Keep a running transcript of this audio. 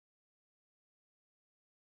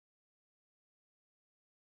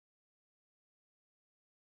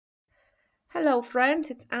Hello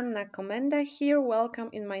friends, it's Anna Komenda here. Welcome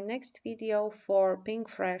in my next video for Pink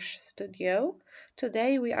Fresh Studio.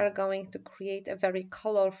 Today we are going to create a very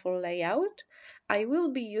colorful layout. I will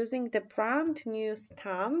be using the brand new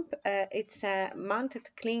stamp. It's a mounted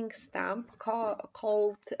cling stamp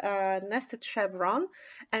called Nested Chevron,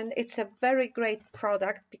 and it's a very great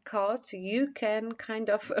product because you can kind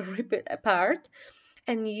of rip it apart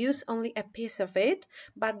and use only a piece of it,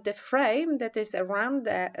 but the frame that is around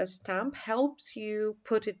the stamp helps you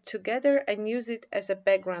put it together and use it as a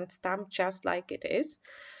background stamp just like it is.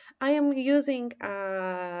 I am using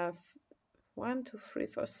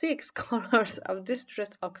 6 colors of distress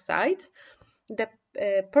oxide. The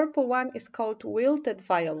purple one is called wilted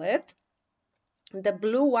violet. The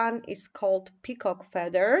blue one is called peacock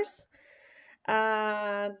feathers.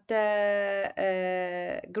 The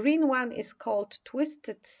green one is called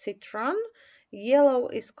Twisted Citron, yellow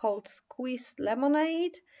is called Squeezed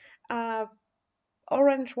Lemonade,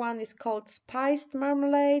 orange one is called Spiced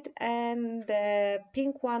Marmalade, and the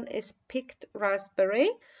pink one is Picked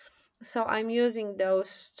Raspberry. So I'm using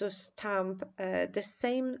those to stamp the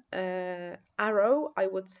same arrow, I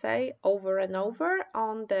would say, over and over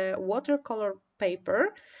on the watercolor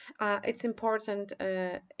paper. It's important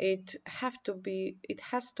it has to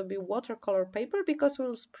be watercolor paper because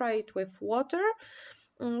we'll spray it with water.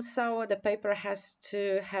 So the paper has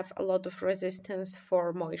to have a lot of resistance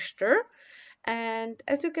for moisture. And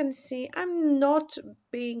as you can see, I'm not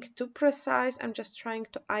being too precise. I'm just trying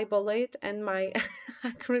to eyeball it, and my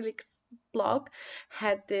acrylic block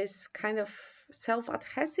had this kind of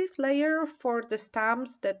self-adhesive layer for the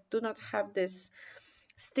stamps that do not have this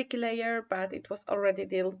sticky layer, but it was already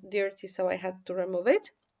dirty, so I had to remove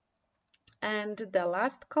it. And the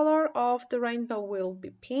last color of the rainbow will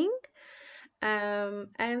be pink.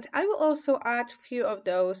 And I will also add a few of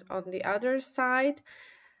those on the other side.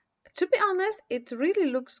 To be honest, it really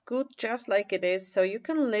looks good just like it is, so you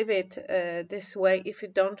can leave it this way if you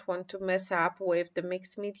don't want to mess up with the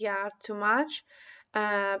mixed media too much,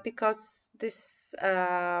 because this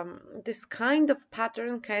kind of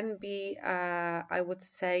pattern can be, I would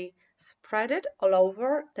say, spreaded all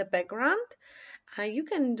over the background. You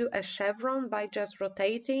can do a chevron by just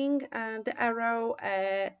rotating the arrow.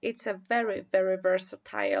 It's a very, very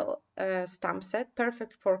versatile stamp set,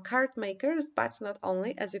 perfect for card makers, but not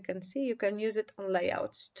only. As you can see, you can use it on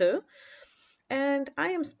layouts too. And I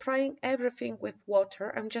am spraying everything with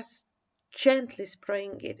water. I'm just gently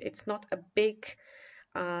spraying it. It's not a big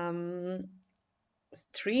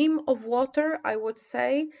stream of water, I would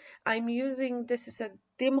say. I'm using, this is a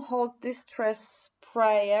dim hold distress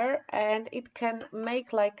sprayer, and it can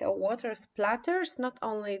make like a water splatters, not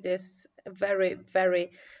only this very,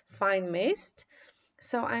 very fine mist.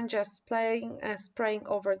 So I'm just spraying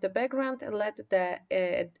over the background and let the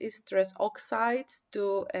distress oxides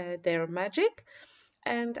do their magic.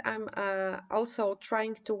 And I'm also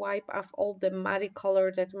trying to wipe off all the muddy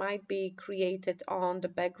color that might be created on the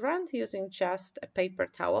background using just a paper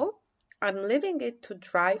towel. I'm leaving it to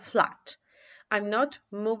dry flat. I'm not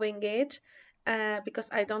moving it because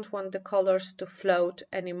I don't want the colors to float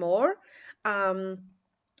anymore.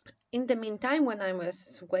 In the meantime, when I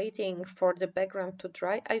was waiting for the background to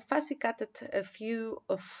dry, I fussy cutted a few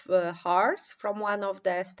of hearts from one of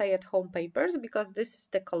the stay-at-home papers because this is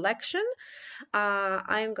the collection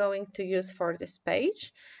I'm going to use for this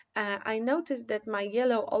page. I noticed that my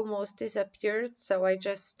yellow almost disappeared, so I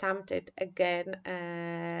just stamped it again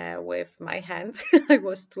with my hand. I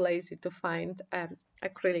was too lazy to find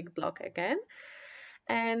acrylic block again.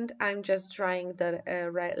 And I'm just drying the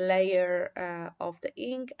layer of the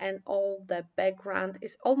ink, and all the background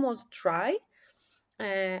is almost dry.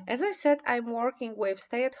 As I said, I'm working with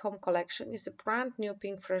Stay at Home collection. It's a brand new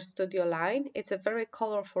Pink Fresh Studio line. It's a very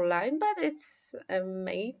colorful line, but it's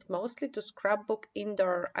made mostly to scrapbook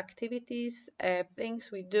indoor activities, things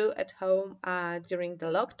we do at home during the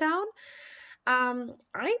lockdown.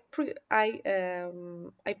 I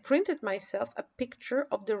printed myself a picture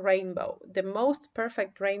of the rainbow, the most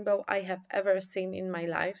perfect rainbow I have ever seen in my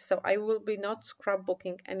life. So I will be not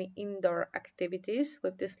scrapbooking any indoor activities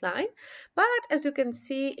with this line, but as you can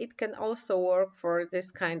see, it can also work for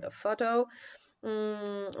this kind of photo.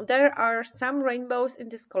 There are some rainbows in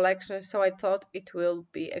this collection, so I thought it will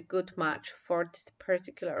be a good match for this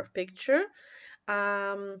particular picture.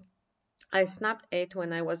 I snapped it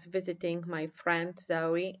when I was visiting my friend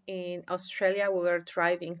Zoe in Australia. We were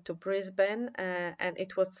driving to Brisbane and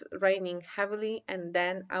it was raining heavily, and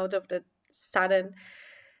then out of the sudden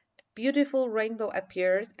beautiful rainbow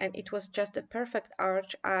appeared, and it was just a perfect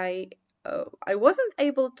arch. I I wasn't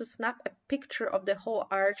able to snap a picture of the whole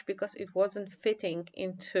arch because it wasn't fitting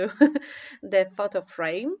into the photo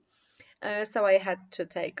frame. So I had to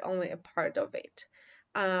take only a part of it.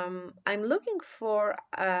 I'm looking for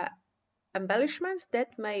embellishments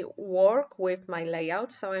that may work with my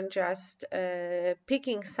layout, so I'm just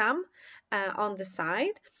picking some on the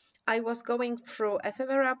side. I was going through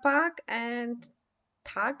ephemera pack and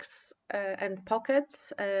tags and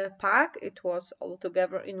pockets pack. It was all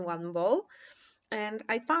together in one bowl. And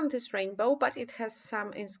I found this rainbow, but it has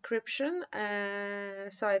some inscription,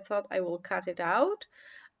 so I thought I will cut it out.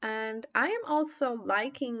 And I am also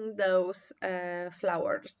liking those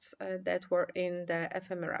flowers that were in the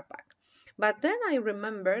ephemera pack. But then I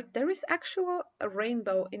remembered there is actual a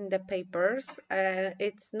rainbow in the papers.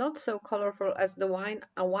 It's not so colorful as the one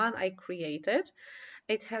I created.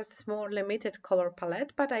 It has more limited color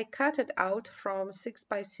palette, but I cut it out from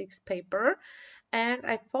 6x6 paper, and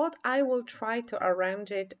I thought I will try to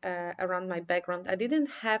arrange it around my background. I didn't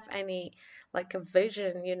have any like a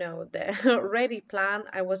vision, you know, the ready plan.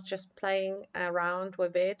 I was just playing around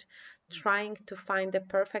with it, trying to find the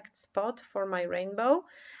perfect spot for my rainbow.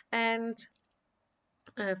 And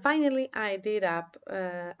finally I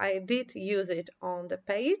did use it on the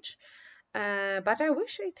page, but I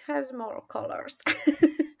wish it has more colors.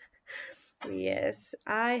 Yes,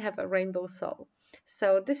 I have a rainbow soul.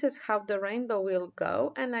 So this is how the rainbow will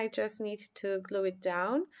go, and I just need to glue it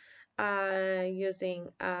down using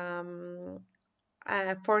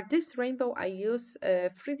for this rainbow, I use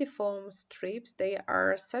 3D foam strips. They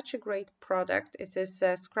are such a great product. It is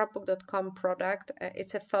a scrapbook.com product.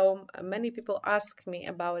 It's a foam. Many people ask me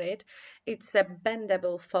about it. It's a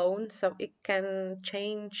bendable foam, so it can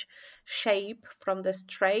change shape from the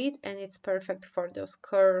straight, and it's perfect for those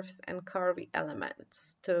curves and curvy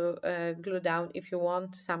elements to glue down if you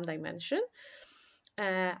want some dimension.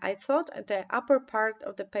 I thought the upper part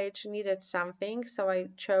of the page needed something, so I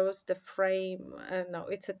chose the frame. No,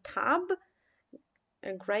 it's a tab,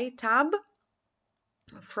 a gray tab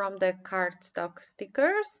from the cardstock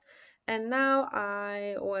stickers. And now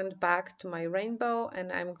I went back to my rainbow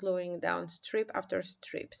and I'm gluing down strip after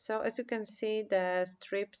strip. So as you can see, the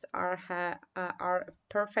strips are a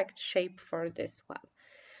perfect shape for this one.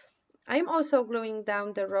 I'm also gluing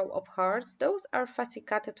down the row of hearts. Those are fussy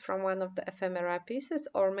cutted from one of the ephemera pieces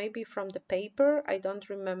or maybe from the paper. I don't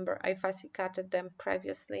remember. I fussy cutted them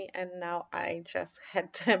previously and now I just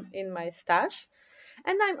had them in my stash.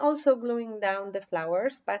 And I'm also gluing down the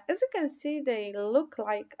flowers, but as you can see, they look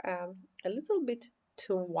like a little bit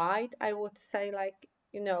too white, I would say, like,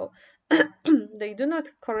 you know, they do not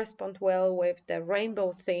correspond well with the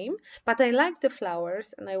rainbow theme, but I like the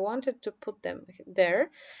flowers and I wanted to put them there.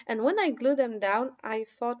 And when I glue them down, I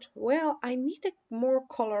thought, well, I needed more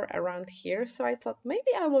color around here, so I thought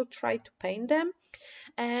maybe I will try to paint them.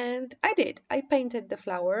 And I did. I painted the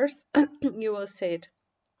flowers. You will see it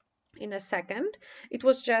in a second. It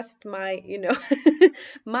was just my,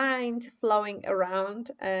 mind flowing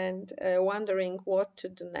around and wondering what to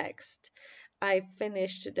do next. I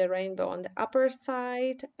finished the rainbow on the upper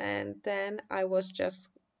side and then I was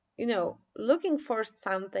just, looking for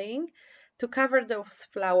something to cover those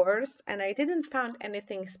flowers and I didn't find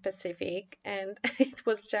anything specific and it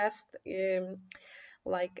was just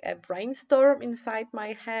like a brainstorm inside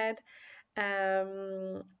my head.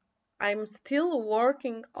 um, I'm still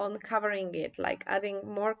working on covering it, like adding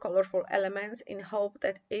more colorful elements in hope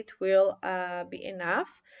that it will be enough.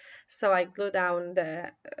 So I glue down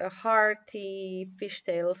the hearty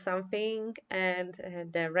fishtail something and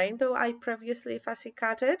the rainbow I previously fussy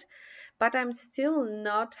cutted, but I'm still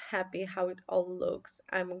not happy how it all looks.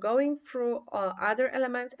 I'm going through other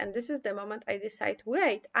elements and this is the moment I decide,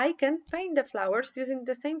 wait, I can paint the flowers using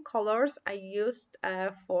the same colors I used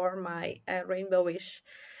for my rainbowish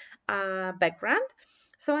background.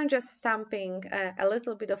 So I'm just stamping a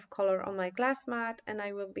little bit of color on my glass mat and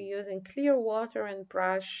I will be using clear water and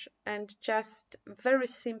brush and just very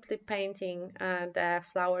simply painting the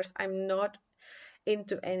flowers. I'm not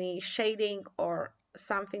into any shading or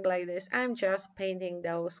something like this. I'm just painting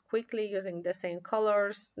those quickly using the same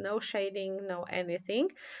colors, no shading, no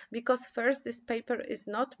anything, because first, this paper is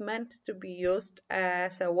not meant to be used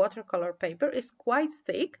as a watercolor paper. It's quite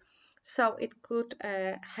thick, so it could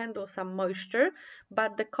handle some moisture,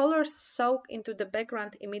 but the colors soak into the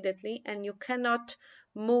background immediately and you cannot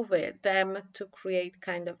move them to create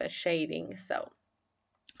kind of a shading. So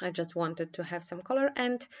I just wanted to have some color,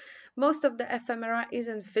 and most of the ephemera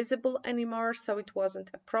isn't visible anymore, so it wasn't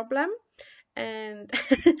a problem. and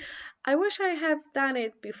I wish I have done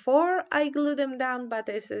it before I glue them down, but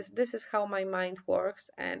this is how my mind works,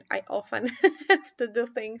 and I often have to do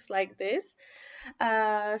things like this.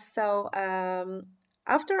 So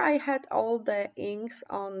after I had all the inks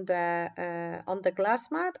on the glass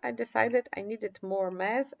mat, I decided I needed more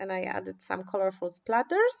mess, and I added some colorful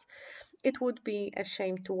splatters. It would be a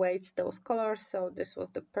shame to waste those colors, so this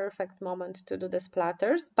was the perfect moment to do the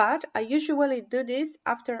splatters. But I usually do this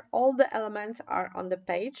after all the elements are on the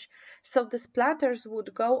page, so the splatters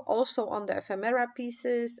would go also on the ephemera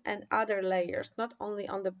pieces and other layers, not only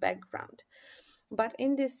on the background. But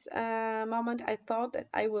in this moment, I thought that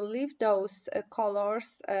I will leave those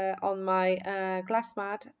colors on my glass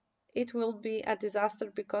mat. It will be a disaster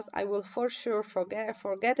because I will for sure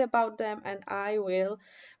forget about them, and I will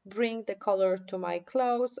bring the color to my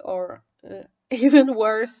clothes, or even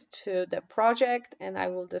worse, to the project, and I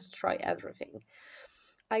will destroy everything.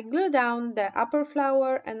 I glued down the upper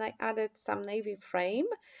flower and I added some navy frame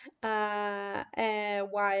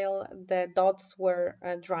while the dots were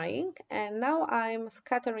drying. And now I'm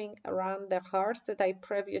scattering around the hearts that I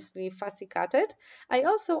previously fussy cutted. I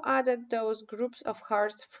also added those groups of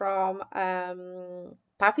hearts from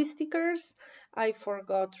puffy stickers. I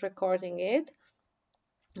forgot recording it,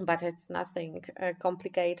 but it's nothing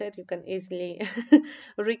complicated. You can easily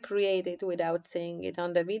recreate it without seeing it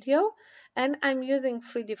on the video. And I'm using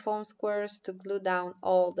 3D foam squares to glue down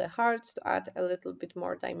all the hearts to add a little bit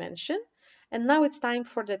more dimension. And now it's time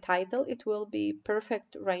for the title. It will be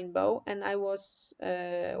Perfect Rainbow, and I was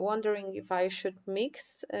wondering if I should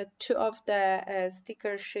mix two of the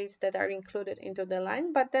sticker sheets that are included into the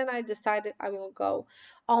line, but then I decided I will go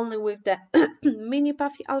only with the mini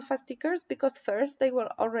puffy alpha stickers, because first they were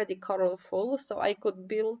already colorful, so I could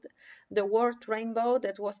build the word rainbow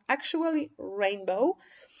that was actually rainbow.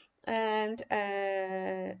 And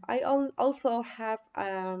also have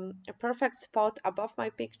a perfect spot above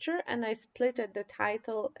my picture, and I splitted the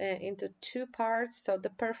title into two parts, so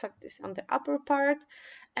the perfect is on the upper part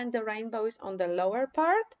and the rainbow is on the lower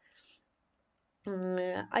part.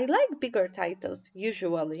 I like bigger titles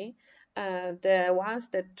usually, the ones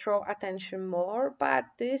that draw attention more, but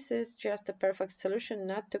this is just a perfect solution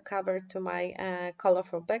not to cover to my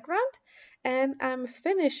colorful background. And I'm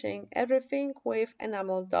finishing everything with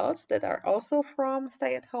enamel dots that are also from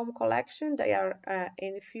Stay at Home collection. They are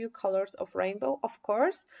in a few colors of rainbow, of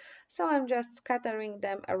course. So I'm just scattering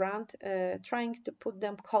them around, trying to put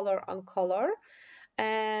them color on color.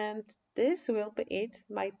 And this will be it.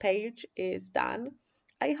 My page is done.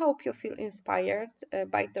 I hope you feel inspired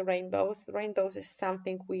by the rainbows. Rainbows is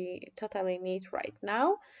something we totally need right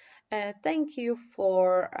now. Thank you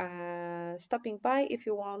for stopping by. If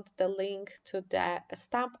you want the link to the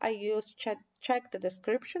stamp I used, check the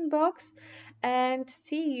description box, and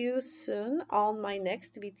see you soon on my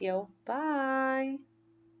next video. Bye!